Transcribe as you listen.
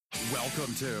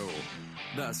Welcome to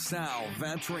the Sal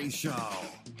Vetri Show.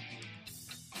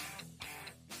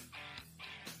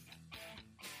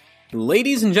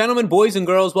 Ladies and gentlemen, boys and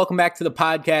girls, welcome back to the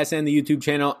podcast and the YouTube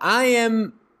channel. I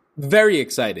am very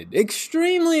excited.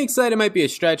 Extremely excited might be a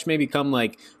stretch, maybe come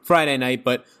like Friday night,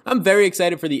 but I'm very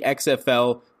excited for the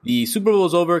XFL. The Super Bowl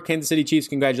is over. Kansas City Chiefs,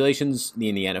 congratulations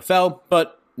in the NFL,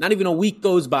 but not even a week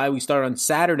goes by. We start on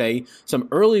Saturday, some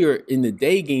earlier in the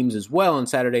day games as well on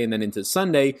Saturday and then into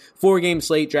Sunday. 4-game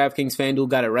slate. DraftKings FanDuel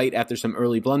got it right after some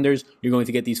early blunders. You're going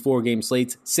to get these 4-game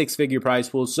slates, 6-figure prize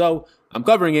pools. So I'm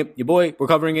covering it. Your boy, we're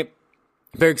covering it.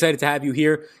 Very excited to have you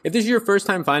here. If this is your first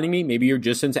time finding me, maybe you're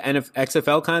just into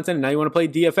XFL content and now you want to play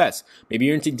DFS. Maybe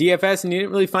you're into DFS and you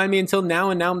didn't really find me until now,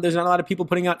 and now there's not a lot of people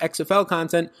putting out XFL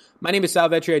content. My name is Sal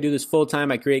Vetri. I do this full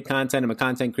time. I create content. I'm a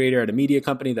content creator at a media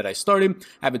company that I started.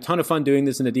 I have a ton of fun doing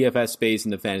this in the DFS space,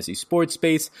 in the fantasy sports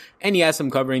space. And yes,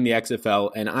 I'm covering the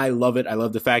XFL and I love it. I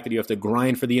love the fact that you have to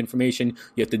grind for the information.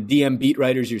 You have to DM beat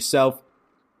writers yourself.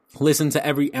 Listen to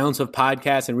every ounce of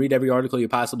podcast and read every article you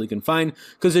possibly can find,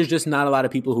 because there's just not a lot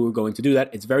of people who are going to do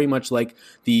that. It's very much like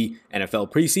the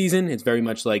NFL preseason. It's very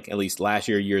much like, at least last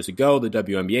year, years ago, the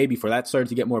WNBA, before that started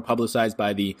to get more publicized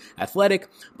by the Athletic.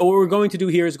 But what we're going to do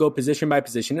here is go position by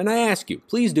position. And I ask you,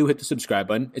 please do hit the subscribe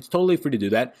button. It's totally free to do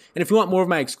that. And if you want more of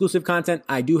my exclusive content,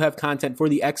 I do have content for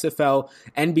the XFL,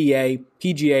 NBA,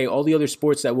 PGA, all the other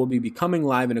sports that will be becoming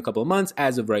live in a couple of months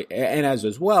as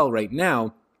well right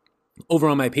now. Over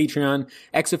on my Patreon,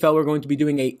 XFL, we're going to be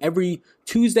doing every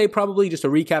Tuesday, probably just a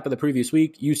recap of the previous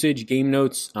week, usage, game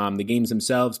notes, the games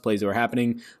themselves, plays that were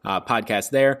happening, podcast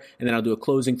there. And then I'll do a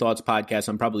closing thoughts podcast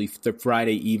on probably the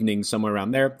Friday evening, somewhere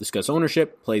around there, discuss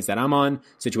ownership, plays that I'm on,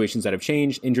 situations that have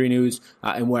changed, injury news,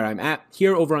 and where I'm at.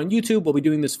 Here over on YouTube, we'll be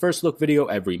doing this first look video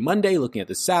every Monday, looking at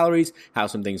the salaries, how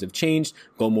some things have changed,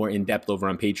 go more in depth over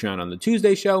on Patreon on the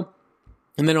Tuesday show.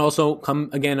 And then also come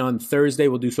again on Thursday.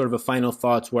 We'll do sort of a final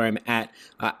thoughts where I'm at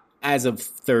as of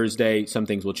Thursday. Some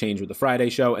things will change with the Friday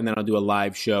show. And then I'll do a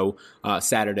live show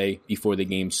Saturday before the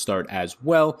games start as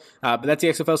well. But that's the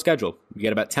XFL schedule. We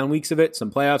get about 10 weeks of it,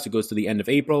 some playoffs. It goes to the end of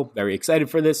April. Very excited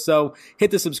for this. So hit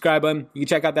the subscribe button. You can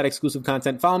check out that exclusive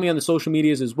content. Follow me on the social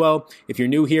medias as well. If you're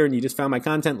new here and you just found my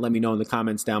content, let me know in the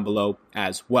comments down below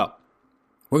as well.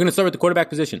 We're going to start with the quarterback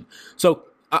position. So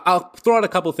I'll throw out a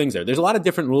couple things there. There's a lot of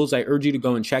different rules. I urge you to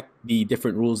go and check the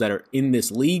different rules that are in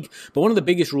this league. But one of the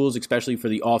biggest rules, especially for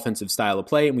the offensive style of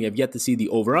play, and we have yet to see the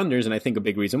over-unders, and I think a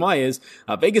big reason why is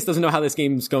Vegas doesn't know how this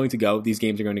game is going to go. These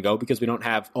games are going to go because we don't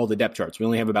have all the depth charts. We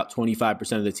only have about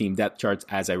 25% of the team depth charts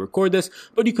as I record this,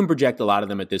 but you can project a lot of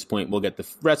them at this point. We'll get the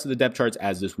rest of the depth charts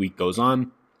as this week goes on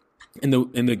in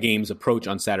the games approach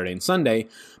on Saturday and Sunday.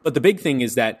 But the big thing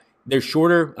is that there's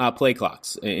shorter play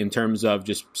clocks in terms of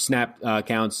just snap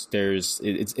counts.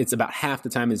 It's about half the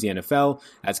time as the NFL,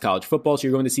 as college football. So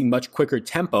you're going to see much quicker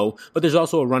tempo, but there's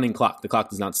also a running clock. The clock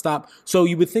does not stop. So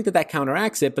you would think that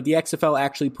counteracts it, but the XFL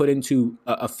actually put into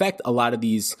effect a lot of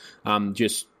these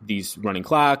these running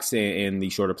clocks and the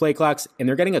shorter play clocks, and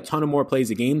they're getting a ton of more plays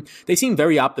a game. They seem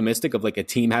very optimistic of like a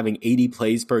team having 80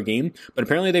 plays per game, but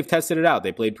apparently they've tested it out.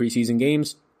 They played preseason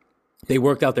games. They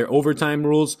worked out their overtime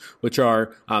rules, which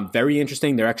are very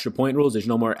interesting. Their extra point rules. There's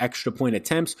no more extra point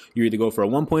attempts. You either go for a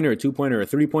 1-pointer, a 2-pointer, or a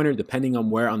 3-pointer, depending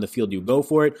on where on the field you go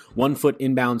for it. 1 foot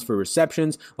inbounds for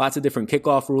receptions. Lots of different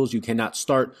kickoff rules. You cannot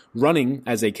start running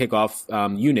as a kickoff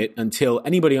unit until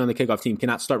anybody on the kickoff team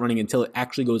cannot start running until it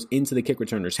actually goes into the kick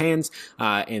returner's hands,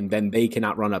 and then they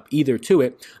cannot run up either to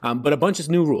it. But a bunch of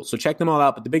new rules. So check them all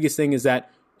out. But the biggest thing is that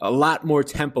a lot more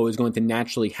tempo is going to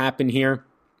naturally happen here.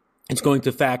 It's going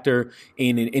to factor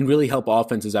in and really help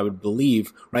offenses, I would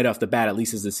believe, right off the bat, at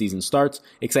least as the season starts.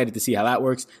 Excited to see how that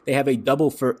works. They have a double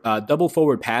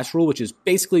forward pass rule, which is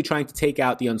basically trying to take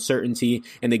out the uncertainty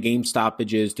and the game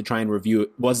stoppages to try and review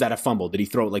it. Was that a fumble? Did he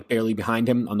throw it like barely behind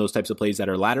him on those types of plays that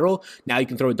are lateral? Now you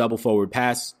can throw a double forward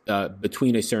pass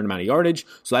between a certain amount of yardage.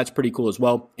 So that's pretty cool as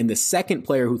well. And the second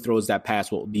player who throws that pass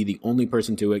will be the only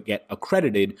person to get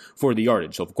accredited for the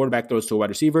yardage. So if a quarterback throws to a wide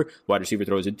receiver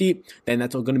throws it deep, then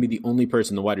that's going to be the only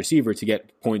person, the wide receiver, to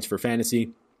get points for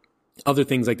fantasy. Other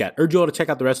things like that. Urge you all to check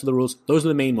out the rest of the rules. Those are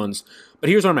the main ones. But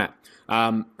here's where I'm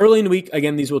at. Early in the week,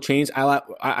 again, these will change.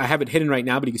 I have it hidden right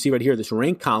now, but you can see right here, this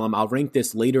rank column. I'll rank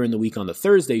this later in the week on the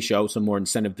Thursday show. Some more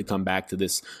incentive to come back to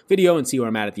this video and see where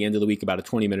I'm at the end of the week. About a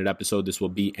 20-minute episode this will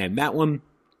be, and that one.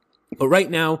 But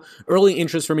right now, early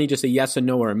interest for me, just a yes or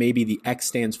no, or maybe. The X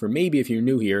stands for maybe if you're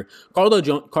new here.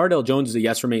 Cardale Jones is a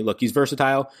yes for me. Look, he's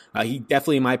versatile. He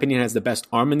definitely, in my opinion, has the best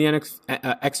arm in the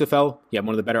XFL. He had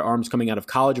one of the better arms coming out of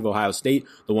college of Ohio State.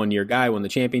 The one-year guy won the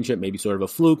championship, maybe sort of a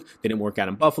fluke. Didn't work out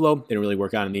in Buffalo. Didn't really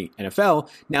work out in the NFL.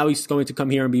 Now he's going to come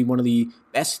here and be one of the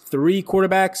best three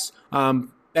quarterbacks.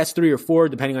 Best three or four,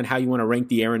 depending on how you want to rank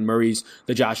the Aaron Murrays,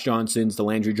 the Josh Johnsons, the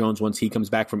Landry Jones once he comes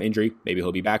back from injury. Maybe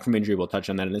he'll be back from injury. We'll touch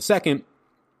on that in a second.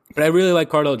 But I really like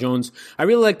Cardale Jones. I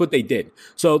really like what they did.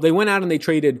 So they went out and they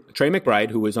traded Trey McBride,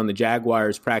 who was on the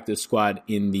Jaguars practice squad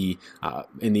in the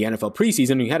NFL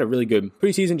preseason. He had a really good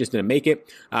preseason, just didn't make it.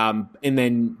 And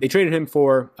then they traded him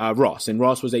for Ross. And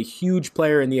Ross was a huge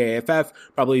player in the AFF,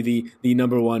 probably the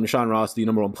number one, Sean Ross, the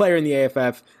number one player in the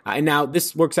AFF. And now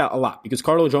this works out a lot because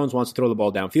Cardale Jones wants to throw the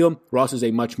ball downfield. Ross is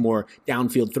a much more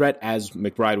downfield threat, as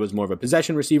McBride was more of a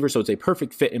possession receiver. So it's a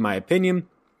perfect fit in my opinion.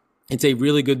 It's a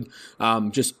really good,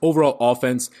 just overall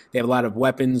offense. They have a lot of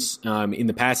weapons in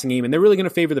the passing game, and they're really going to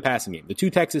favor the passing game. The two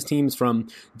Texas teams from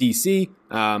DC,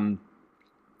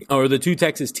 or the two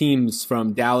Texas teams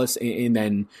from Dallas and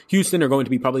then Houston are going to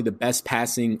be probably the best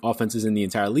passing offenses in the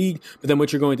entire league. But then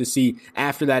what you're going to see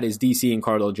after that is DC and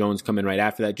Cardale Jones come in right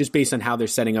after that, just based on how they're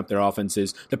setting up their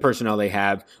offenses, the personnel they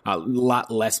have, a lot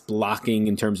less blocking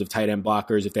in terms of tight end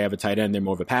blockers. If they have a tight end, they're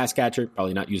more of a pass catcher,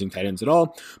 probably not using tight ends at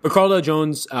all. But Cardale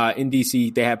Jones in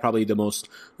DC, they have probably the most,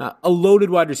 a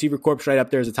loaded wide receiver corps right up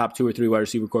there as a top 2 or 3 wide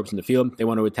receiver corps in the field. They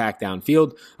want to attack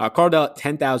downfield. Cardale at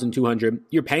 10,200,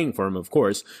 you're paying for him, of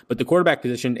course. But the quarterback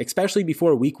position, especially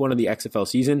before week 1 of the XFL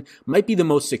season, might be the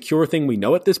most secure thing we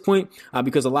know at this point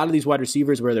because a lot of these wide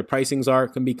receivers, where their pricings are,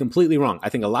 can be completely wrong. I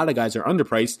think a lot of guys are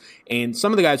underpriced, and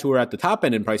some of the guys who are at the top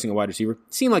end in pricing a wide receiver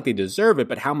seem like they deserve it,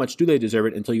 but how much do they deserve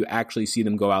it until you actually see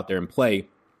them go out there and play?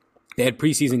 They had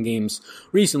preseason games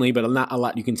recently, but not a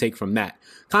lot you can take from that.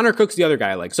 Connor Cook's the other guy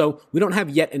I like. So we don't have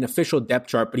yet an official depth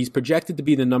chart, but he's projected to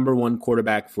be the number 1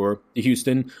 quarterback for the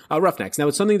Houston Roughnecks. Now,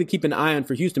 it's something to keep an eye on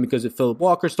for Houston because if Phillip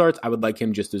Walker starts, I would like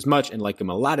him just as much and like him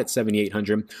a lot at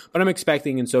 7,800. But I'm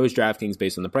expecting, and so is DraftKings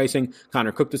based on the pricing,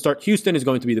 Connor Cook to start. Houston is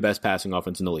going to be the best passing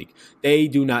offense in the league. They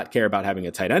do not care about having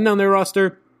a tight end on their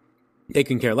roster. They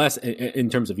can care less in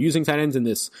terms of using tight ends in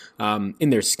this in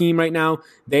their scheme right now.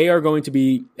 They are going to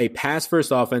be a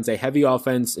pass-first offense, a heavy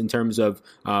offense in terms of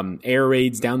air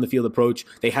raids, down the field approach.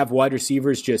 They have wide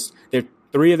receivers. They're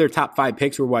 3 of their top 5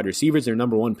 picks were wide receivers. Their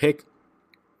number 1 pick.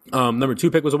 Number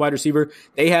 2 pick was a wide receiver.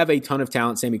 They have a ton of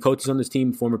talent. Sammy Coates is on this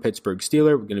team, former Pittsburgh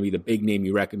Steeler. We're going to be the big name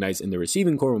you recognize in the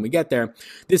receiving core when we get there.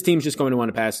 This team's just going to want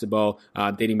to pass the ball.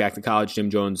 Dating back to college,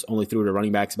 Jim Jones only threw to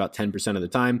running backs about 10% of the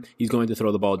time. He's going to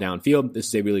throw the ball downfield. This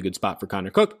is a really good spot for Connor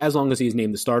Cook, as long as he's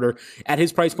named the starter. At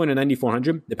his price point of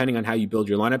 9,400, depending on how you build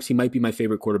your lineups, he might be my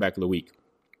favorite quarterback of the week.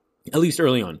 At least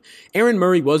early on. Aaron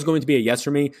Murray was going to be a yes for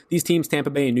me. These teams,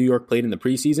 Tampa Bay and New York, played in the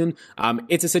preseason.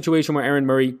 It's a situation where Aaron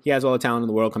Murray, he has all the talent in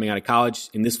the world coming out of college.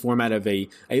 In this format of a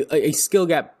skill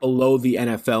gap below the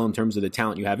NFL in terms of the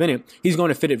talent you have in it, he's going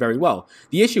to fit it very well.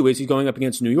 The issue is he's going up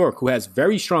against New York, who has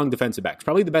very strong defensive backs,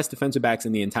 probably the best defensive backs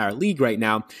in the entire league right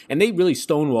now, and they really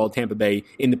stonewalled Tampa Bay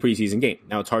in the preseason game.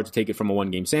 Now, it's hard to take it from a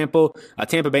one-game sample.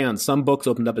 Tampa Bay on some books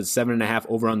opened up as 7.5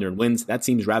 over-under in wins. That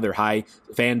seems rather high.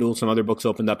 FanDuel, some other books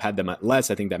opened up, had them at less.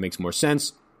 I think that makes more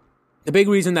sense. The big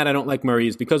reason that I don't like Murray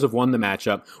is because of 1, the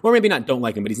matchup, or maybe not don't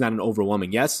like him, but he's not an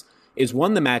overwhelming yes, is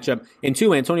 1, the matchup, and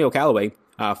 2, Antonio Callaway,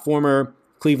 former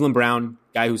Cleveland Brown,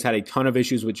 guy who's had a ton of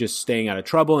issues with just staying out of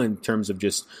trouble in terms of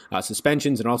just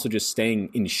suspensions and also just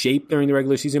staying in shape during the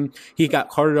regular season. He got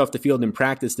carted off the field in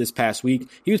practice this past week.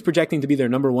 He was projecting to be their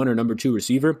number 1 or number 2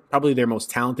 receiver, probably their most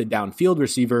talented downfield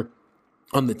receiver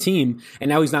on the team, and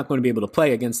now he's not going to be able to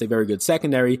play against a very good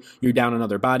secondary. You're down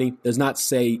another body. Does not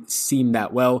seem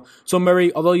that well. So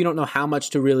Murray, although you don't know how much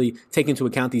to really take into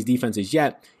account these defenses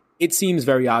yet, it seems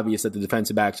very obvious that the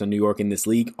defensive backs on New York in this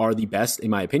league are the best, in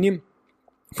my opinion.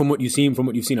 From what you've seen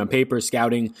on paper,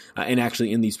 scouting, and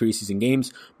actually in these preseason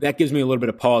games, that gives me a little bit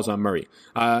of pause on Murray.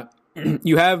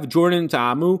 You have Jordan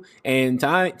Ta'amu and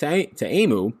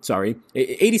Ta'amu,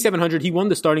 8,700. He won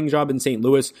the starting job in St.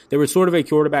 Louis. There was sort of a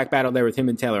quarterback battle there with him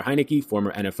and Taylor Heineke,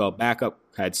 former NFL backup,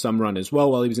 had some run as well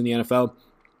while he was in the NFL.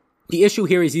 The issue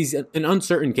here is he's an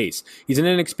uncertain case. He's an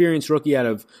inexperienced rookie out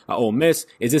of Ole Miss.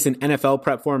 Is this an NFL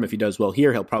prep for him? If he does well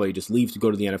here, he'll probably just leave to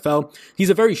go to the NFL. He's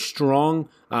a very strong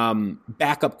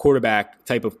backup quarterback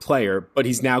type of player, but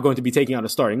he's now going to be taking on a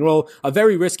starting role. A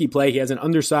very risky play. He has an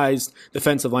undersized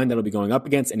defensive line that'll be going up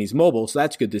against, and he's mobile, so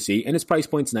that's good to see. And his price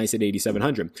point's nice at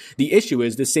 8,700. The issue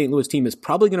is this St. Louis team is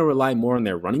probably going to rely more on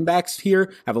their running backs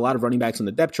here, have a lot of running backs on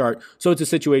the depth chart. So it's a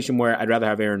situation where I'd rather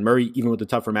have Aaron Murray, even with the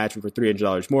tougher matchup for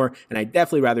 $300 more, and I'd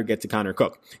definitely rather get to Connor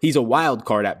Cook. He's a wild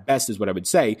card at best is what I would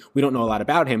say. We don't know a lot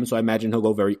about him, so I imagine he'll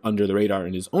go very under the radar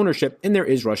in his ownership, and there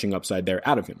is rushing upside there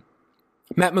out of him.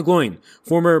 Matt McGloin,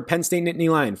 former Penn State Nittany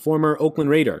Lion, former Oakland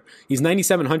Raider. He's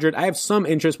 9,700. I have some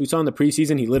interest. We saw in the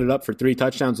preseason, he lit it up for 3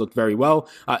 touchdowns, looked very well.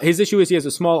 His issue is he has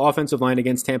a small offensive line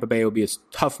against Tampa Bay. It would be a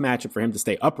tough matchup for him to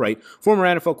stay upright. Former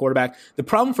NFL quarterback. The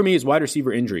problem for me is wide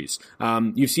receiver injuries.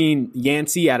 You've seen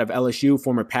Yancey out of LSU,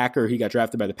 former Packer. He got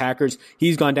drafted by the Packers.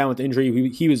 He's gone down with injury.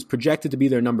 He was projected to be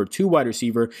their number 2 wide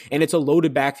receiver, and it's a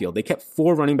loaded backfield. They kept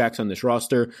 4 running backs on this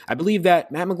roster. I believe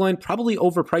that Matt McGloin probably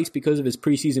overpriced because of his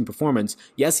preseason performance.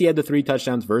 Yes, he had the 3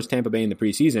 touchdowns versus Tampa Bay in the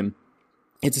preseason.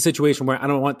 It's a situation where I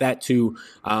don't want that to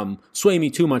sway me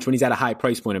too much when he's at a high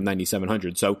price point of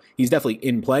 9,700. So he's definitely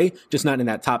in play, just not in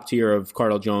that top tier of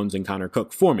Cardale Jones and Connor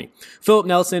Cook for me. Philip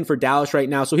Nelson for Dallas right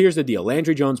now. So here's the deal.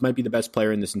 Landry Jones might be the best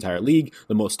player in this entire league,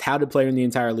 the most touted player in the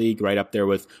entire league, right up there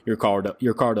with your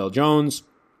Cardale Jones,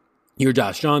 your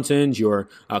Josh Johnsons, your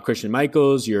Christian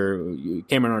Michaels, your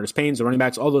Cameron Artis-Paynes, the running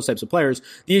backs, all those types of players.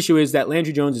 The issue is that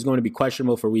Landry Jones is going to be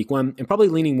questionable for week 1 and probably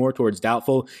leaning more towards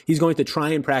doubtful. He's going to try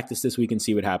and practice this week and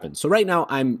see what happens. So right now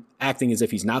I'm acting as if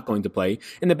he's not going to play,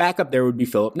 and the backup there would be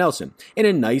Philip Nelson in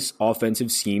a nice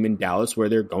offensive scheme in Dallas where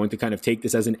they're going to kind of take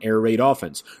this as an air raid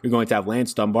offense. You're going to have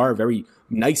Lance Dunbar, a very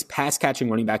nice pass-catching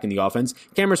running back in the offense.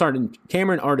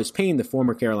 Cameron Artis-Payne, the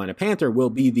former Carolina Panther, will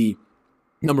be the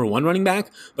number 1 running back,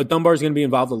 but Dunbar is going to be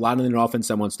involved a lot in an offense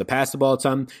that wants to pass the ball a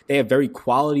ton. They have very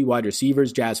quality wide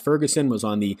receivers. Jazz Ferguson was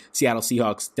on the Seattle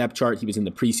Seahawks depth chart. He was in the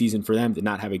preseason for them, did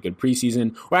not have a good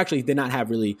preseason, or actually did not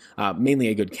have really mainly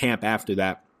a good camp after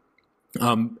that.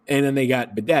 And then they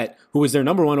got Bedette, who was their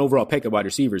number 1 overall pick at wide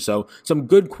receivers. So some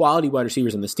good quality wide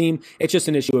receivers on this team. It's just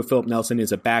an issue with Philip Nelson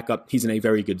is a backup. He's in a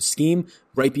very good scheme,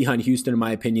 right behind Houston, in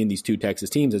my opinion, these 2 Texas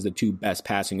teams as the 2 best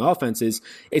passing offenses.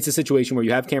 It's a situation where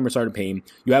you have Cameron Artis-Payne,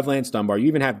 you have Lance Dunbar, you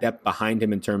even have depth behind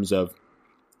him in terms of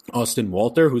Austin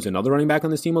Walter, who's another running back on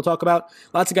this team we'll talk about.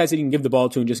 Lots of guys that you can give the ball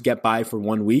to and just get by for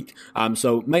 1 week.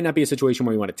 So it might not be a situation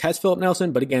where you want to test Philip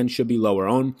Nelson, but again, should be lower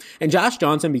owned. And Josh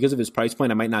Johnson, because of his price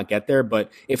point, I might not get there.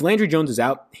 But if Landry Jones is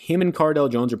out, him and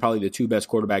Cardale Jones are probably the 2 best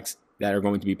quarterbacks that are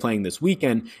going to be playing this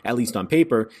weekend, at least on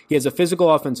paper. He has a physical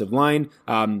offensive line.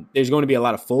 There's going to be a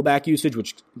lot of fullback usage,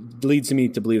 which leads me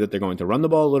to believe that they're going to run the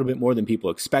ball a little bit more than people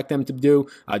expect them to do.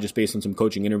 Just based on some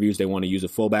coaching interviews, they want to use a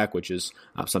fullback, which is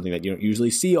something that you don't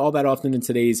usually see all that often in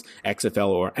today's XFL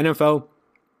or NFL.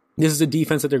 This is a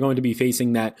defense that they're going to be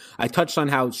facing that I touched on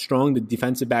how strong the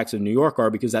defensive backs of New York are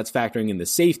because that's factoring in the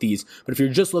safeties. But if you're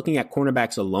just looking at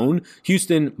cornerbacks alone,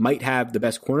 Houston might have the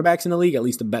best cornerbacks in the league, at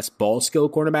least the best ball skill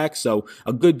cornerbacks. So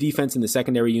a good defense in the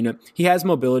secondary unit. He has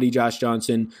mobility, Josh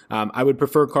Johnson. I would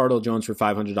prefer Cardale Jones for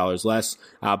 $500 less,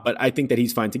 but I think that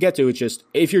he's fine to get to. It's just,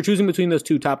 if you're choosing between those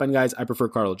 2 top end guys, I prefer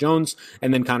Cardale Jones,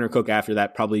 and then Connor Cook after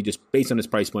that, probably just based on his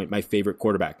price point, my favorite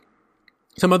quarterback.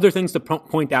 Some other things to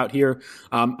point out here.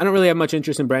 I don't really have much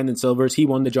interest in Brandon Silvers. He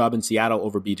won the job in Seattle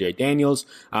over BJ Daniels.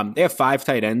 They have 5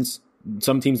 tight ends.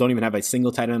 Some teams don't even have a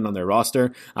single tight end on their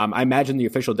roster. I imagine the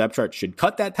official depth chart should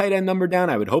cut that tight end number down.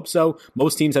 I would hope so.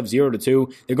 Most teams have 0 to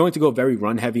 2. They're going to go very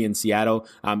run heavy in Seattle.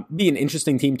 Be an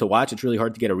interesting team to watch. It's really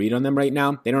hard to get a read on them right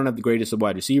now. They don't have the greatest of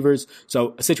wide receivers.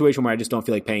 So a situation where I just don't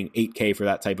feel like paying $8K for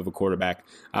that type of a quarterback.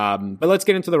 But let's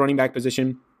get into the running back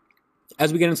position.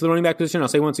 As we get into the running back position, I'll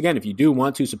say once again, if you do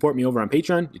want to support me over on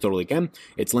Patreon, you totally can.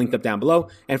 It's linked up down below.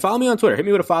 And follow me on Twitter. Hit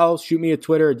me with a follow, shoot me a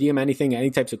Twitter, DM anything, any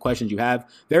types of questions you have.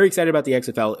 Very excited about the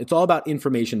XFL. It's all about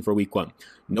information for week 1.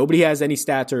 Nobody has any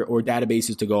stats or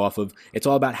databases to go off of. It's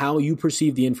all about how you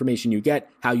perceive the information you get,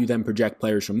 how you then project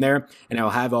players from there. And I'll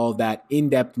have all of that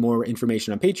in-depth, more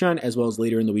information on Patreon, as well as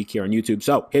later in the week here on YouTube.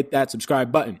 So hit that subscribe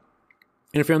button.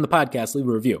 And if you're on the podcast, leave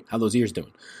a review. How those ears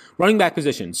doing? Running back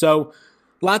position. So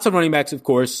lots of running backs, of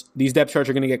course. These depth charts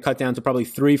are going to get cut down to probably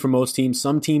 3 for most teams.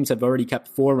 Some teams have already kept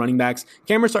 4 running backs.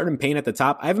 Cameron Artis-Payne at the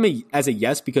top. I have him as a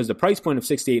yes because the price point of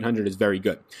 $6,800 is very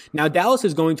good. Now, Dallas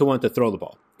is going to want to throw the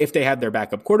ball. If they have their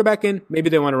backup quarterback in,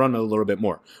 maybe they want to run a little bit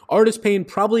more. Artis-Payne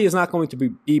probably is not going to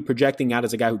be projecting out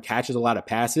as a guy who catches a lot of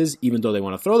passes, even though they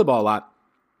want to throw the ball a lot.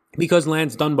 Because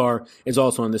Lance Dunbar is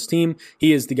also on this team.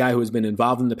 He is the guy who has been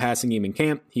involved in the passing game in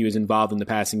camp. He was involved in the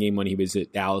passing game when he was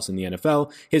at Dallas in the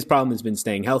NFL. His problem has been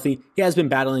staying healthy. He has been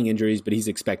battling injuries, but he's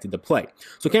expected to play.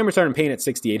 So Cameron Artis-Payne at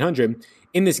 6,800.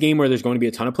 In this game where there's going to be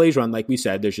a ton of plays run, like we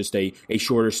said, there's just a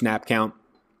shorter snap count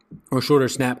or shorter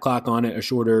snap clock on it, a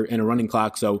shorter and a running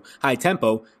clock, so high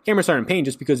tempo. Cameron Artis-Payne,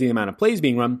 just because of the amount of plays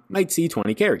being run, might see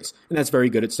 20 carries. And that's very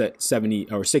good at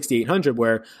 70 or 6,800,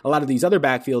 where a lot of these other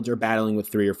backfields are battling with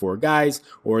 3 or 4 guys,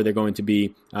 or they're going to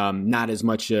be not as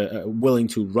much willing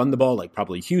to run the ball, like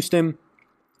probably Houston.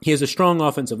 He has a strong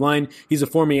offensive line. He's a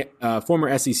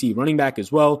former SEC running back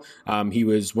as well. When he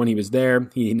was there.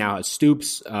 He now has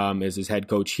Stoops as his head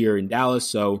coach here in Dallas.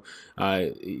 So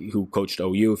who coached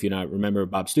OU, if you not remember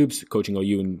Bob Stoops coaching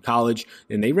OU in college,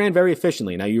 and they ran very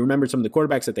efficiently. Now you remember some of the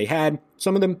quarterbacks that they had.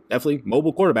 Some of them definitely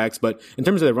mobile quarterbacks, but in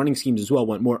terms of their running schemes as well,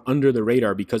 went more under the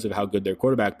radar because of how good their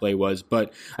quarterback play was.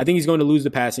 But I think he's going to lose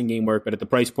the passing game work. But at the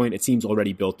price point, it seems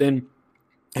already built in.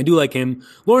 I do like him.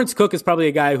 Lawrence Cook is probably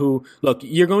a guy who, look,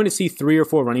 you're going to see 3 or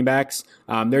 4 running backs.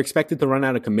 They're expected to run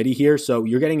out of committee here, so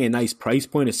you're getting a nice price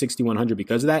point of 6,100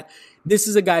 because of that. This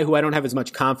is a guy who I don't have as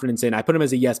much confidence in. I put him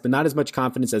as a yes, but not as much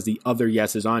confidence as the other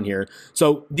yeses on here.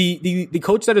 So the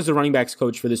coach that is the running backs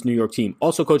coach for this New York team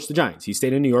also coached the Giants. He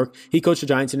stayed in New York. He coached the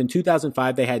Giants, and in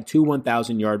 2005, they had 2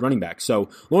 1,000-yard running backs. So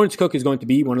Lawrence Cook is going to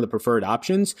be one of the preferred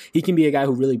options. He can be a guy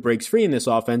who really breaks free in this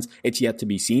offense. It's yet to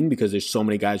be seen because there's so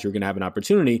many guys who are going to have an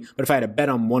opportunity. But if I had to bet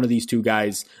on one of these 2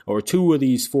 guys or 2 of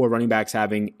these 4 running backs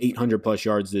having 800-plus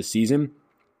yards this season,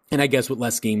 and I guess with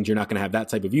less games, you're not going to have that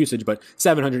type of usage, but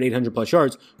 700, 800-plus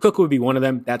yards, Cook would be one of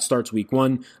them. That starts week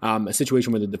 1. A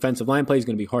situation where the defensive line play is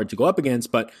going to be hard to go up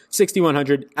against, but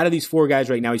 6,100 out of these 4 guys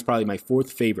right now, he's probably my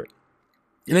 4th favorite.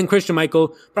 And then Christian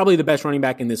Michael, probably the best running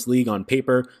back in this league on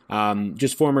paper.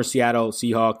 Just former Seattle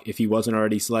Seahawk. If he wasn't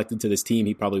already selected to this team,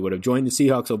 he probably would have joined the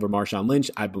Seahawks over Marshawn Lynch.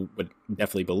 I would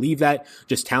definitely believe that,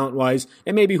 just talent-wise.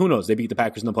 And maybe, who knows, they beat the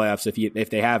Packers in the playoffs if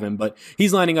they have him. But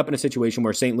he's lining up in a situation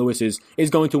where St. Louis is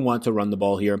going to want to run the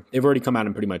ball here. They've already come out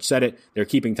and pretty much said it. They're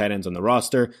keeping tight ends on the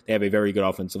roster. They have a very good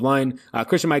offensive line.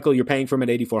 Christian Michael, you're paying for him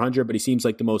at 8,400, but he seems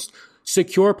like the most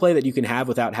secure play that you can have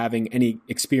without having any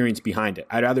experience behind it.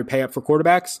 I'd rather pay up for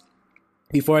quarterbacks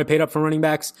before I paid up for running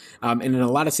backs. And in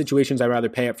a lot of situations, I'd rather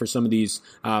pay up for some of these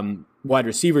wide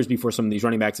receivers before some of these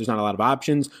running backs. There's not a lot of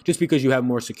options just because you have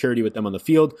more security with them on the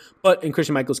field. But in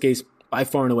Christian Michael's case, by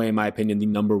far and away, in my opinion, the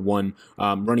number 1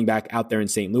 running back out there in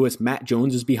St. Louis. Matt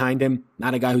Jones is behind him.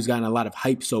 Not a guy who's gotten a lot of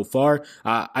hype so far.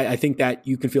 I think that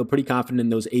you can feel pretty confident in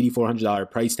those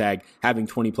 $8,400 price tag having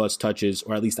 20-plus touches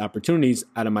or at least opportunities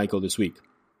out of Michael this week.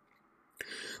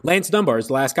 Lance Dunbar is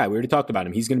the last guy. We already talked about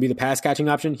him. He's going to be the pass catching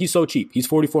option. He's so cheap. He's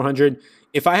 4,400.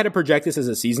 If I had to project this as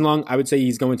a season long, I would say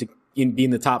he's going to be in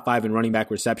the top 5 in running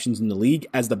back receptions in the league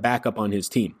as the backup on his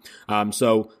team.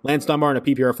 So Lance Dunbar in a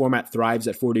PPR format thrives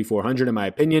at 4,400 in my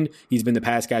opinion. He's been the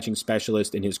pass catching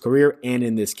specialist in his career and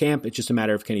in this camp. It's just a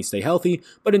matter of can he stay healthy.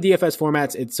 But in DFS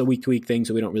formats, it's a week to week thing.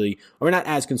 So we're not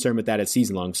as concerned with that as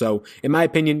season long. So in my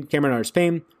opinion, Cameron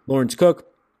Artis-Payne, Lawrence Cook,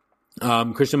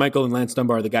 Christian Michael and Lance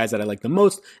Dunbar are the guys that I like the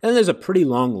most. And then there's a pretty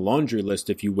long laundry list,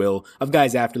 if you will, of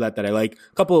guys after that I like.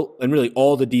 A couple, and really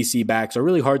all the DC backs are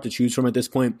really hard to choose from at this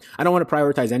point. I don't want to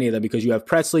prioritize any of them because you have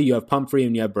Presley, you have Pumphrey,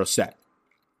 and you have Brissett.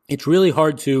 It's really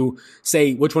hard to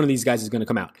say which one of these guys is going to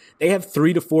come out. They have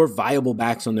 3 to 4 viable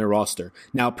backs on their roster.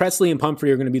 Now, Presley and Pumphrey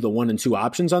are going to be the 1 and 2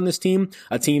 options on this team,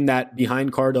 a team that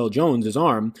behind Cardell Jones'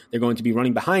 arm, they're going to be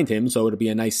running behind him, so it'll be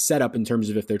a nice setup in terms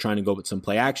of if they're trying to go with some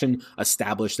play action,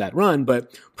 establish that run.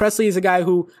 But Presley is a guy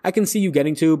who I can see you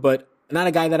getting to, but not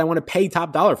a guy that I want to pay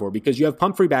top dollar for because you have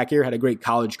Pumphrey back here, had a great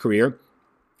college career.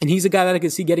 And he's a guy that I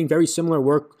can see getting very similar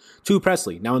work to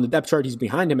Presley. Now, in the depth chart, he's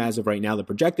behind him as of right now, the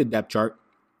projected depth chart.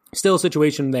 Still a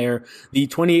situation there. The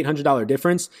 $2,800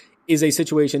 difference is a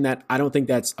situation that I don't think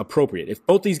that's appropriate. If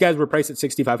both these guys were priced at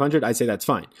 $6,500, I'd say that's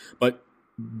fine. But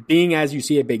being as you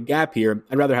see a big gap here,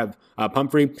 I'd rather have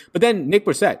Pumphrey. But then Nick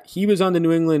Brissett, he was on the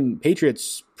New England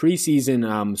Patriots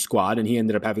preseason squad, and he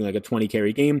ended up having like a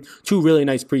 20-carry game, 2 really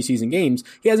nice preseason games.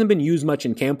 He hasn't been used much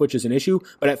in camp, which is an issue.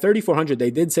 But at $3,400, they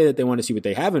did say that they want to see what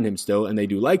they have in him still, and they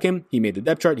do like him. He made the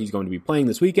depth chart. He's going to be playing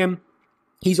this weekend.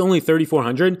 He's only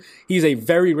 3,400. He's a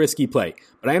very risky play,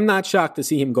 but I am not shocked to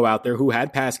see him go out there who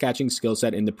had pass catching skill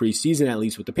set in the preseason, at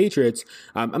least with the Patriots.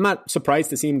 I'm not surprised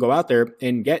to see him go out there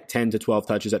and get 10 to 12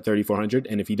 touches at 3,400.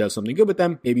 And if he does something good with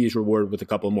them, maybe he's rewarded with a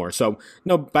couple more. So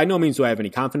no, by no means do I have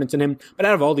any confidence in him, but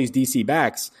out of all these DC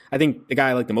backs, I think the guy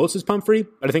I like the most is Pumphrey,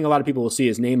 but I think a lot of people will see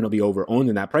his name and he'll be over owned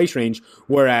in that price range.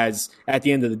 Whereas at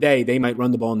the end of the day, they might run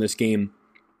the ball in this game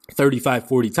 35,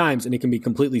 40 times, and it can be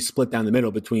completely split down the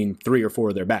middle between 3 or 4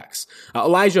 of their backs.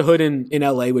 Elijah Hood in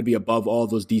LA would be above all of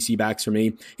those DC backs for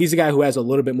me. He's a guy who has a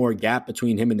little bit more gap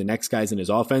between him and the next guys in his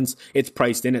offense. It's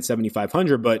priced in at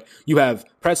 7,500, but you have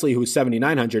Presley who's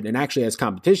 7,900 and actually has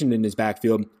competition in his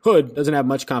backfield. Hood doesn't have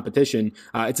much competition.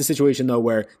 It's a situation though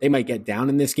where they might get down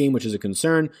in this game, which is a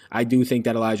concern. I do think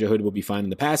that Elijah Hood will be fine in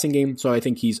the passing game, so I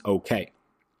think he's okay.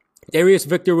 Darius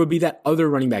Victor would be that other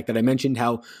running back that I mentioned,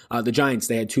 how the Giants,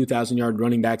 they had 2,000-yard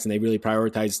running backs and they really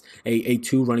prioritized a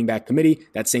two running back committee.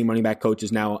 That same running back coach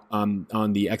is now on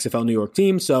the XFL New York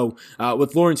team. So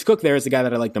with Lawrence Cook there as the guy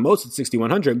that I like the most at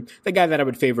 6,100, the guy that I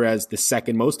would favor as the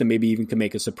second most and maybe even can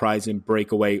make a surprise and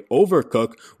breakaway over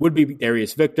Cook would be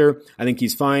Darius Victor. I think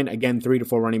he's fine. Again, 3 to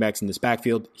 4 running backs in this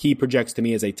backfield. He projects to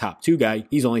me as a top 2 guy.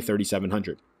 He's only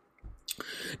 3,700.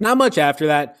 Not much after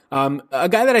that. A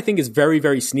guy that I think is very,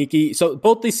 very sneaky. So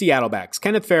both the Seattle backs,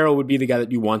 Kenneth Farrell would be the guy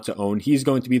that you want to own. He's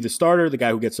going to be the starter, the guy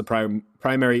who gets the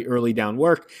primary early down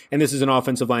work. And this is an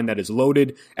offensive line that is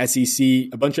loaded. SEC,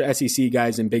 a bunch of SEC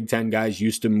guys and Big Ten guys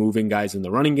used to moving guys in the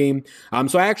running game.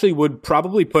 So I actually would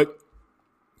probably put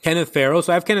Kenneth Farrell.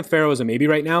 So I have Kenneth Farrell as a maybe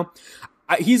right now.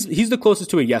 He's the closest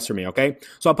to a yes for me, okay?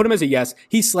 So I'll put him as a yes.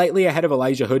 He's slightly ahead of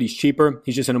Elijah Hood. He's cheaper.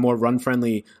 He's just in a more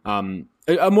run-friendly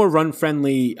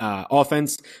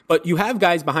offense. But you have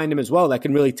guys behind him as well that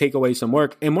can really take away some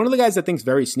work. And one of the guys that I think is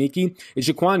very sneaky is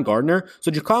Jaquan Gardner.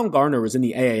 So Jaquan Gardner was in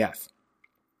the AAF.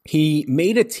 He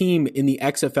made a team in the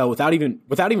XFL without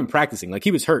even practicing. Like, he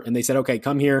was hurt and they said, okay,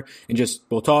 come here and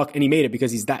we'll talk. And he made it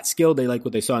because he's that skilled. They like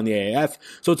what they saw in the AAF.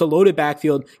 So it's a loaded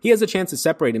backfield. He has a chance to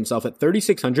separate himself at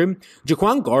 3,600.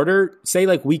 Jaquan Gardner, say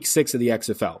like week 6 of the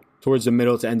XFL, towards the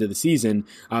middle to end of the season,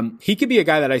 he could be a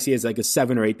guy that I see as like a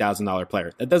 $7,000 or $8,000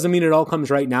 player. That doesn't mean it all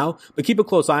comes right now, but keep a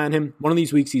close eye on him. One of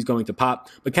these weeks he's going to pop.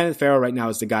 But Kenneth Farrell right now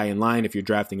is the guy in line if you're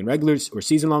drafting in regulars or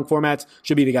season-long formats.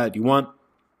 Should be the guy that you want.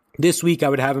 This week, I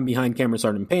would have him behind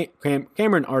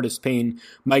Cameron Artis-Payne,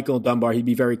 Michael Dunbar. He'd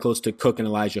be very close to Cook and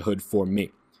Elijah Hood for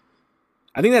me.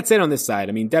 I think that's it on this side.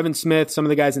 I mean, Devin Smith, some of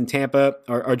the guys in Tampa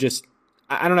are just,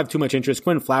 I don't have too much interest.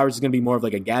 Quinn Flowers is going to be more of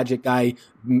like a gadget guy.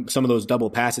 Some of those double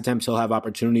pass attempts he'll have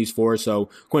opportunities for. So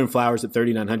Quinn Flowers at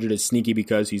 3,900 is sneaky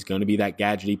because he's going to be that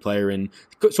gadgety player and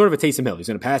sort of a Taysom Hill. He's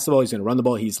going to pass the ball. He's going to run the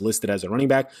ball. He's listed as a running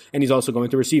back, and he's also going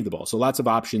to receive the ball. So lots of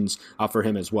options for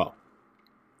him as well.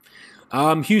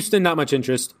 Houston, not much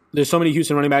interest. There's so many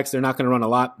Houston running backs. They're not going to run a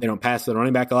lot. They don't pass the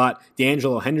running back a lot.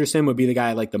 D'Angelo Henderson would be the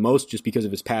guy I like the most just because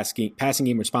of his passing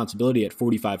game responsibility at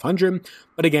 4,500.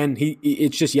 But again,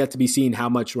 it's just yet to be seen how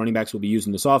much running backs will be used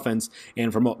in this offense.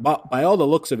 And by all the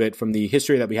looks of it, from the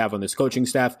history that we have on this coaching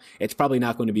staff, it's probably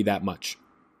not going to be that much.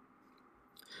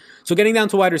 So getting down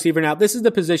to wide receiver now, this is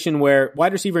the position where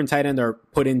wide receiver and tight end are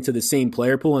put into the same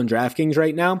player pool on DraftKings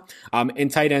right now.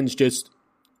 And tight ends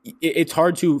it's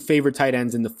hard to favor tight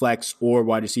ends in the flex or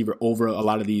wide receiver over a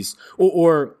lot of these,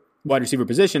 or wide receiver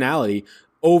positionality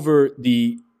over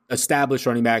the established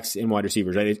running backs and wide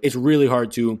receivers, right? It's really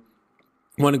hard to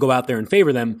want to go out there and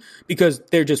favor them because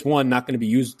they're just, one, not going to be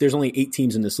used. There's only 8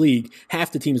 teams in this league.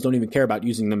 Half the teams don't even care about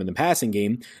using them in the passing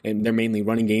game, and they're mainly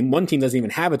running game. One team doesn't even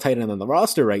have a tight end on the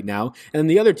roster right now. And then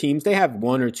the other teams, they have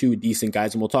 1 or 2 decent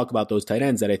guys, and we'll talk about those tight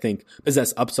ends that I think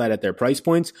possess upside at their price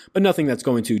points, but nothing that's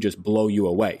going to just blow you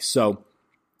away. So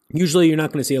usually you're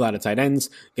not going to see a lot of tight ends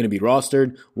going to be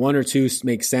rostered. 1 or 2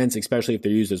 makes sense, especially if they're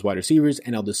used as wide receivers,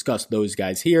 and I'll discuss those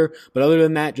guys here. But other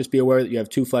than that, just be aware that you have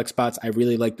 2 flex spots. I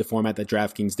really like the format that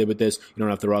DraftKings did with this. You don't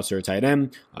have to roster a tight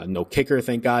end. No kicker,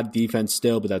 thank God. Defense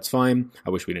still, but that's fine. I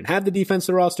wish we didn't have the defense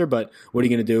to roster, but what are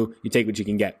you going to do? You take what you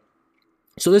can get.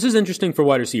 So this is interesting for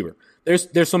wide receiver.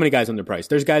 There's so many guys underpriced.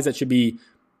 There's guys that should be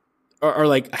are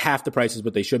like half the prices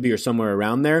what they should be or somewhere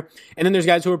around there. And then there's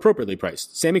guys who are appropriately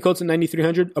priced. Sammy Coates at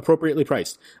 9,300, appropriately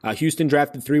priced. Houston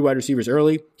drafted 3 wide receivers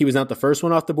early. He was not the first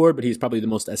one off the board, but he's probably the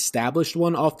most established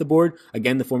one off the board.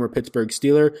 Again, the former Pittsburgh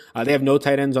Steeler. They have no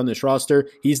tight ends on this roster.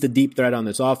 He's the deep threat on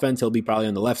this offense. He'll be probably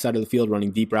on the left side of the field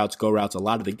running deep routes, go routes a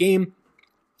lot of the game.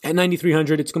 At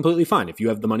 9,300, it's completely fine. If you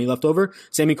have the money left over,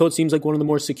 Sammy Coates seems like one of the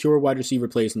more secure wide receiver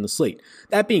plays in the slate.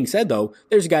 That being said, though,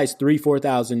 there's guys $3,000,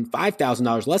 $4,000,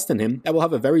 $5,000 less than him that will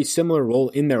have a very similar role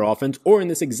in their offense or in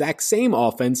this exact same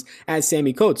offense as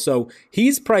Sammy Coates. So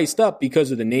he's priced up because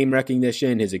of the name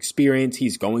recognition, his experience.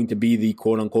 He's going to be the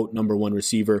quote-unquote number 1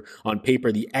 receiver on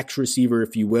paper, the X receiver,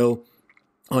 if you will,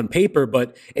 on paper,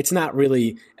 but it's not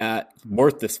really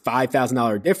worth this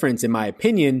 $5,000 difference, in my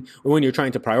opinion, when you're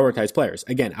trying to prioritize players.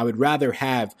 Again, I would rather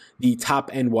have the top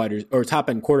end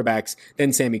quarterbacks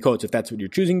than Sammy Coates if that's what you're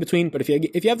choosing between. But if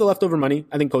you have the leftover money,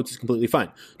 I think Coates is completely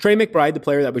fine. Trey McBride, the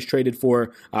player that was traded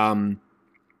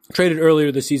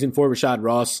earlier this season for Rashad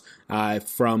Ross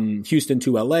from Houston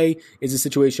to LA, is a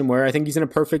situation where I think he's in a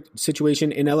perfect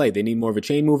situation in LA. They need more of a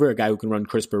chain mover, a guy who can run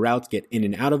crisper routes, get in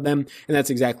and out of them, and that's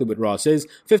exactly what Ross is.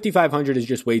 5,500 is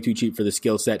just way too cheap for the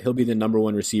skill set. He'll be the number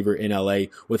 1 receiver in LA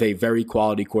with a very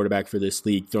quality quarterback for this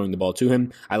league throwing the ball to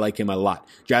him. I like him a lot.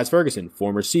 Jazz Ferguson,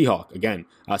 former Seahawk, again,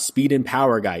 a speed and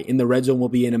power guy in the red zone, will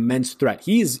be an immense threat.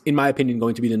 He's, in my opinion,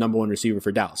 going to be the number 1 receiver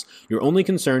for Dallas. Your only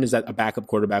concern is that a backup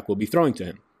quarterback will be throwing to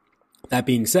him. That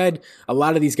being said, a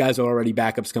lot of these guys are already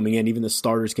backups coming in. Even the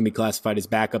starters can be classified as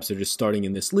backups. They're just starting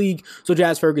in this league. So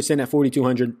Jazz Ferguson at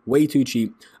 4,200, way too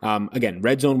cheap. Again,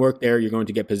 red zone work there. You're going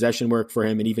to get possession work for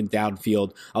him and even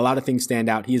downfield. A lot of things stand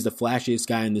out. He is the flashiest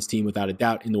guy in this team without a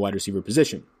doubt in the wide receiver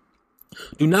position.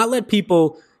 Do not let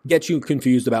people get you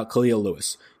confused about Khalil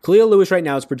Lewis. Khalil Lewis right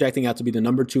now is projecting out to be the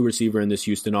number 2 receiver in this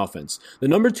Houston offense. The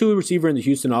number 2 receiver in the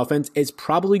Houston offense is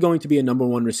probably going to be a number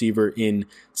 1 receiver in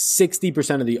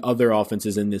 60% of the other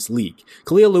offenses in this league.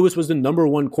 Khalil Lewis was the number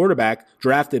 1 quarterback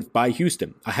drafted by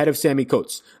Houston, ahead of Sammy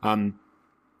Coates.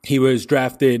 He was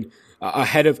drafted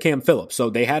ahead of Cam Phillips. So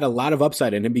they had a lot of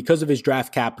upside in him because of his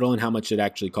draft capital and how much it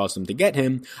actually cost them to get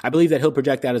him. I believe that he'll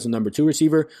project out as a number 2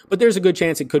 receiver, but there's a good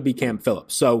chance it could be Cam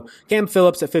Phillips. So Cam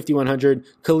Phillips at 5,100,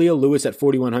 Khalil Lewis at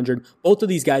 4,100. Both of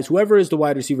these guys, whoever is the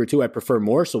wide receiver 2, I prefer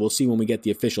more. So we'll see when we get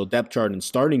the official depth chart and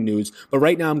starting news. But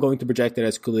right now I'm going to project it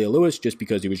as Khalil Lewis just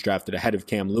because he was drafted ahead of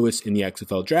Cam Lewis in the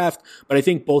XFL draft. But I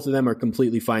think both of them are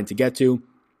completely fine to get to.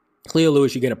 Khalil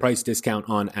Lewis, you get a price discount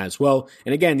on as well.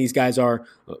 And again, these guys are,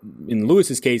 in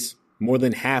Lewis's case, more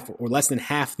than half or less than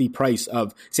half the price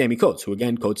of Sammy Coates, who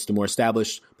again, Coates the more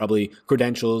established, probably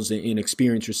credentials in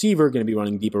experienced receiver, going to be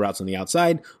running deeper routes on the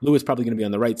outside. Lewis probably going to be on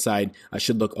the right side,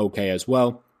 should look okay as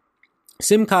well.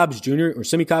 Simmy Cobbs Jr.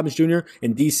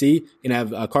 in DC can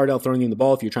have Cardell throwing him the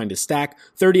ball if you're trying to stack.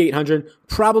 3,800,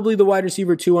 probably the wide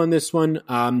receiver 2 on this one.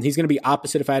 He's going to be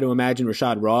opposite if I had to imagine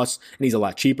Rashad Ross, and he's a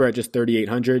lot cheaper at just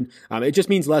 3,800. It just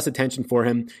means less attention for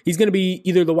him. He's going to be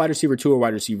either the wide receiver 2 or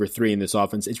wide receiver 3 in this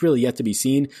offense. It's really yet to be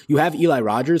seen. You have Eli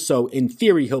Rogers, so in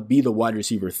theory, he'll be the wide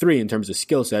receiver 3 in terms of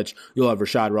skill sets. You'll have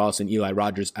Rashad Ross and Eli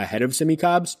Rogers ahead of Simmy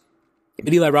Cobbs.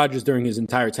 But Eli Rogers, during his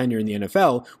entire tenure in the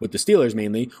NFL, with the Steelers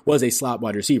mainly, was a slot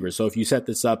wide receiver. So if you set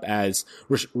this up as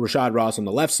Rashad Ross on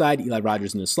the left side, Eli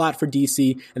Rogers in the slot for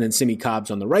DC, and then Simmy Cobbs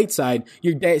on the right side,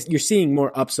 you're seeing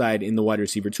more upside in the wide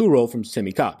receiver 2 role from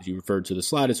Simmy Cobbs. You referred to the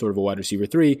slot as sort of a wide receiver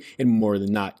 3 in more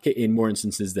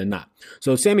instances than not.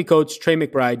 So Sammy Coates, Trey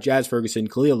McBride, Jazz Ferguson,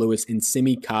 Khalil Lewis, and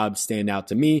Simmy Cobbs stand out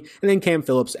to me, and then Cam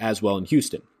Phillips as well in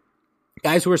Houston.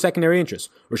 Guys who are secondary interests,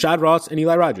 Rashad Ross and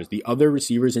Eli Rogers, the other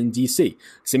receivers in DC.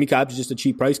 Simmy Cobbs is just a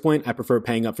cheap price point. I prefer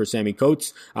paying up for Sammy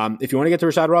Coates. If you want to get to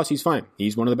Rashad Ross, he's fine.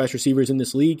 He's one of the best receivers in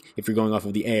this league. If you're going off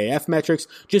of the AAF metrics,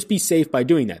 just be safe by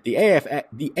doing that. The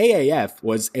AAF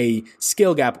was a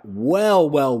skill gap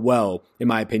well, in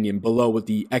my opinion, below what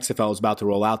the XFL is about to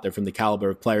roll out there from the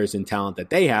caliber of players and talent that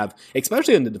they have,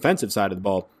 especially on the defensive side of the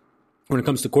ball, when it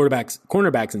comes to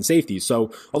cornerbacks and safeties.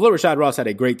 So although Rashad Ross had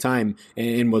a great time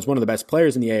and was one of the best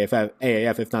players in the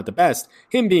AAF, if not the best,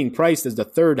 him being priced as the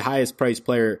 3rd highest priced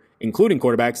player, including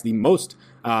quarterbacks, the most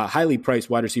highly priced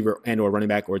wide receiver and or running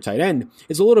back or tight end,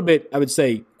 is a little bit, I would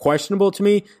say, questionable to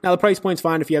me. Now, the price point's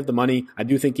fine if you have the money. I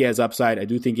do think he has upside. I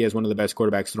do think he has one of the best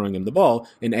quarterbacks throwing him the ball,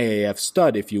 an AAF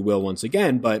stud, if you will, once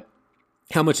again, but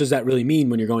how much does that really mean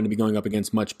when you're going to be going up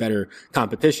against much better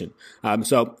competition?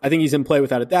 So I think he's in play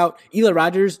without a doubt. Eli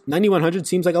Rogers, 9,100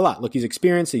 seems like a lot. Look, he's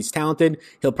experienced. He's talented.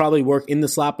 He'll probably work in the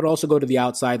slot, but also go to the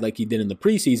outside like he did in the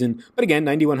preseason. But again,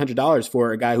 $9,100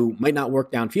 for a guy who might not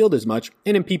work downfield as much.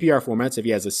 And in PPR formats, if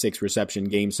he has a 6-reception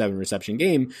game, 7-reception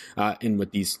game, and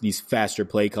with these faster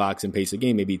play clocks and pace of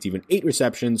game, maybe it's even 8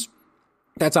 receptions.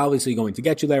 That's obviously going to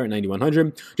get you there at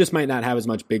 9,100. Just might not have as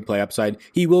much big play upside.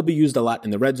 He will be used a lot in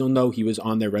the red zone, though. He was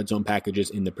on their red zone packages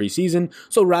in the preseason.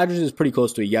 So Rodgers is pretty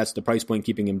close to a yes. The price point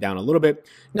keeping him down a little bit.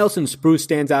 Nelson Spruce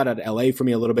stands out at LA for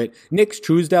me a little bit. Nick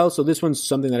Truesdell. So this one's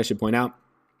something that I should point out.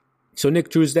 So Nick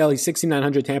Truesdell, he's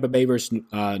 6,900 Tampa Bay versus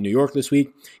New York this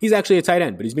week. He's actually a tight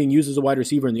end, but he's being used as a wide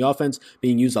receiver in the offense,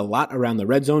 being used a lot around the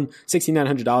red zone.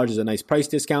 $6,900 is a nice price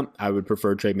discount. I would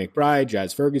prefer Trey McBride,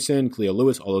 Jazz Ferguson, Khalil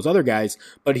Lewis, all those other guys,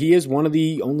 but he is one of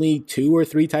the only 2 or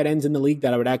 3 tight ends in the league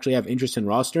that I would actually have interest in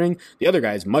rostering. The other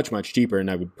guy is much, much cheaper, and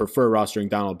I would prefer rostering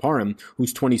Donald Parham,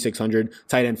 who's 2,600,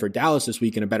 tight end for Dallas this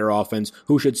week in a better offense,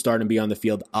 who should start and be on the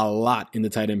field a lot in the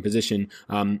tight end position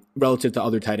relative to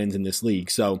other tight ends in this league.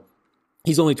 So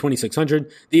he's only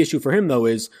 2,600. The issue for him, though,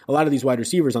 is a lot of these wide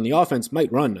receivers on the offense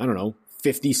might run,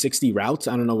 50, 60 routes.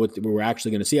 I don't know what we're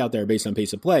actually going to see out there based on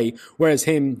pace of play. Whereas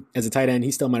him, as a tight end, he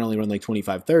still might only run like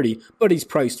 25, 30, but he's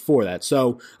priced for that.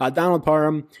 So Donald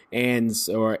Parham and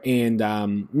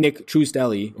Nick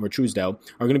Truesdell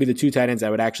are going to be the 2 tight ends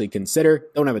I would actually consider.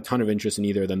 Don't have a ton of interest in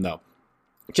either of them, though.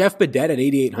 Jeff Badette at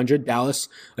 8,800, Dallas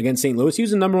against St. Louis. He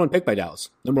was the number one pick by Dallas.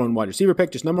 Number one wide receiver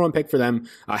pick, just number one pick for them,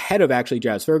 ahead of actually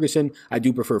Jazz Ferguson. I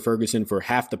do prefer Ferguson for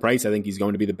half the price. I think he's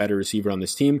going to be the better receiver on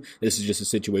this team. This is just a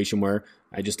situation where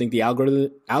I just think the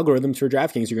algorithms for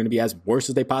DraftKings are going to be as worse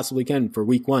as they possibly can for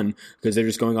week one, because they're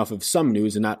just going off of some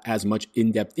news and not as much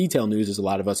in-depth detail news as a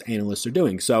lot of us analysts are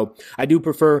doing. So I do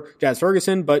prefer Jazz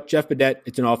Ferguson, but Jeff Badette,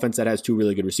 it's an offense that has two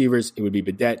really good receivers. It would be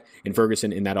Badette and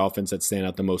Ferguson in that offense that stand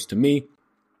out the most to me.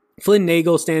 Flynn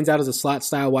Nagel stands out as a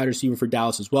slot-style wide receiver for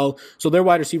Dallas as well. So their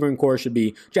wide receiver in core should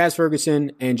be Jazz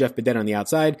Ferguson and Jeff Badette on the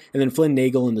outside, and then Flynn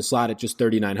Nagel in the slot at just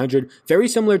 3,900. Very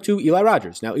similar to Eli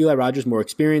Rogers. Now, Eli Rogers more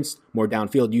experienced, more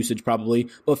downfield usage probably,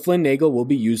 but Flynn Nagel will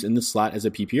be used in the slot as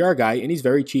a PPR guy, and he's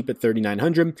very cheap at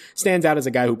 3,900. Stands out as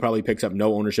a guy who probably picks up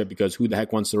no ownership because who the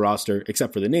heck wants the roster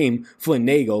except for the name, Flynn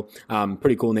Nagel.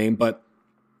 Pretty cool name, but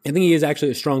I think he is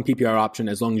actually a strong PPR option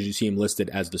as long as you see him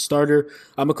listed as the starter.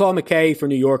 McCall McKay for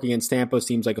New York against Tampa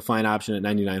seems like a fine option at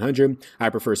 9,900. I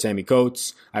prefer Sammy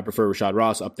Coates. I prefer Rashad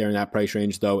Ross up there in that price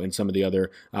range, though, and some of the other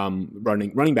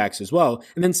running backs as well.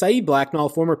 And then Saeed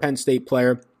Blacknall, former Penn State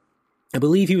player. I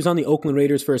believe he was on the Oakland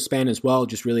Raiders for a span as well,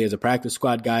 just really as a practice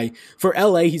squad guy. For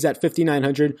LA, he's at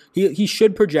 5,900. He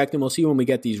should project, and we'll see when we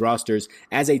get these rosters,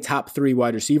 as a top 3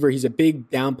 wide receiver. He's a big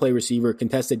downplay receiver,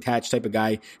 contested catch type of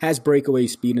guy, has breakaway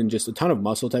speed and just a ton of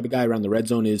muscle type of guy. Around the red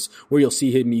zone is where you'll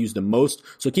see him used the most.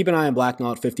 So keep an eye on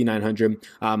Blacknall at 5,900.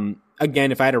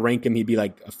 Again, if I had to rank him, he'd be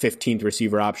like a 15th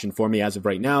receiver option for me as of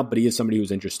right now, but he is somebody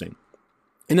who's interesting.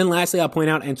 And then lastly, I'll point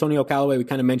out Antonio Callaway. We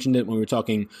kind of mentioned it when we were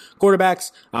talking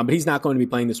quarterbacks, but he's not going to be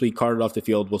playing this week, carted off the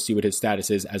field. We'll see what his status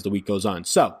is as the week goes on.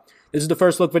 So this is the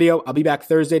first look video. I'll be back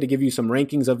Thursday to give you some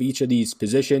rankings of each of these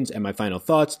positions and my final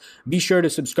thoughts. Be sure to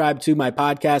subscribe to my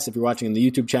podcast. If you're watching on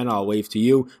the YouTube channel, I'll wave to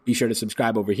you. Be sure to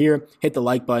subscribe over here. Hit the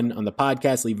like button on the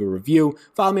podcast. Leave a review.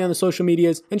 Follow me on the social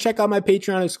medias and check out my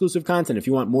Patreon exclusive content. If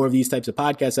you want more of these types of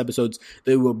podcast episodes,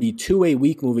 there will be 2 a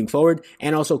week moving forward,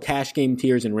 and also cash game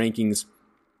tiers and rankings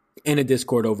and a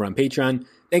Discord over on Patreon.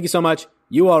 Thank you so much.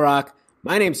 You all rock.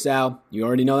 My name's Sal. You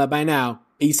already know that by now.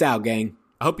 Peace out, gang.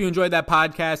 I hope you enjoyed that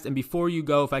podcast. And before you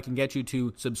go, if I can get you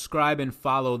to subscribe and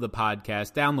follow the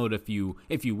podcast, download if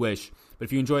you wish. But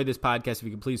if you enjoyed this podcast, if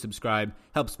you could please subscribe,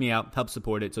 helps me out, helps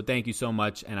support it. So thank you so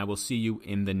much, and I will see you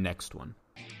in the next one.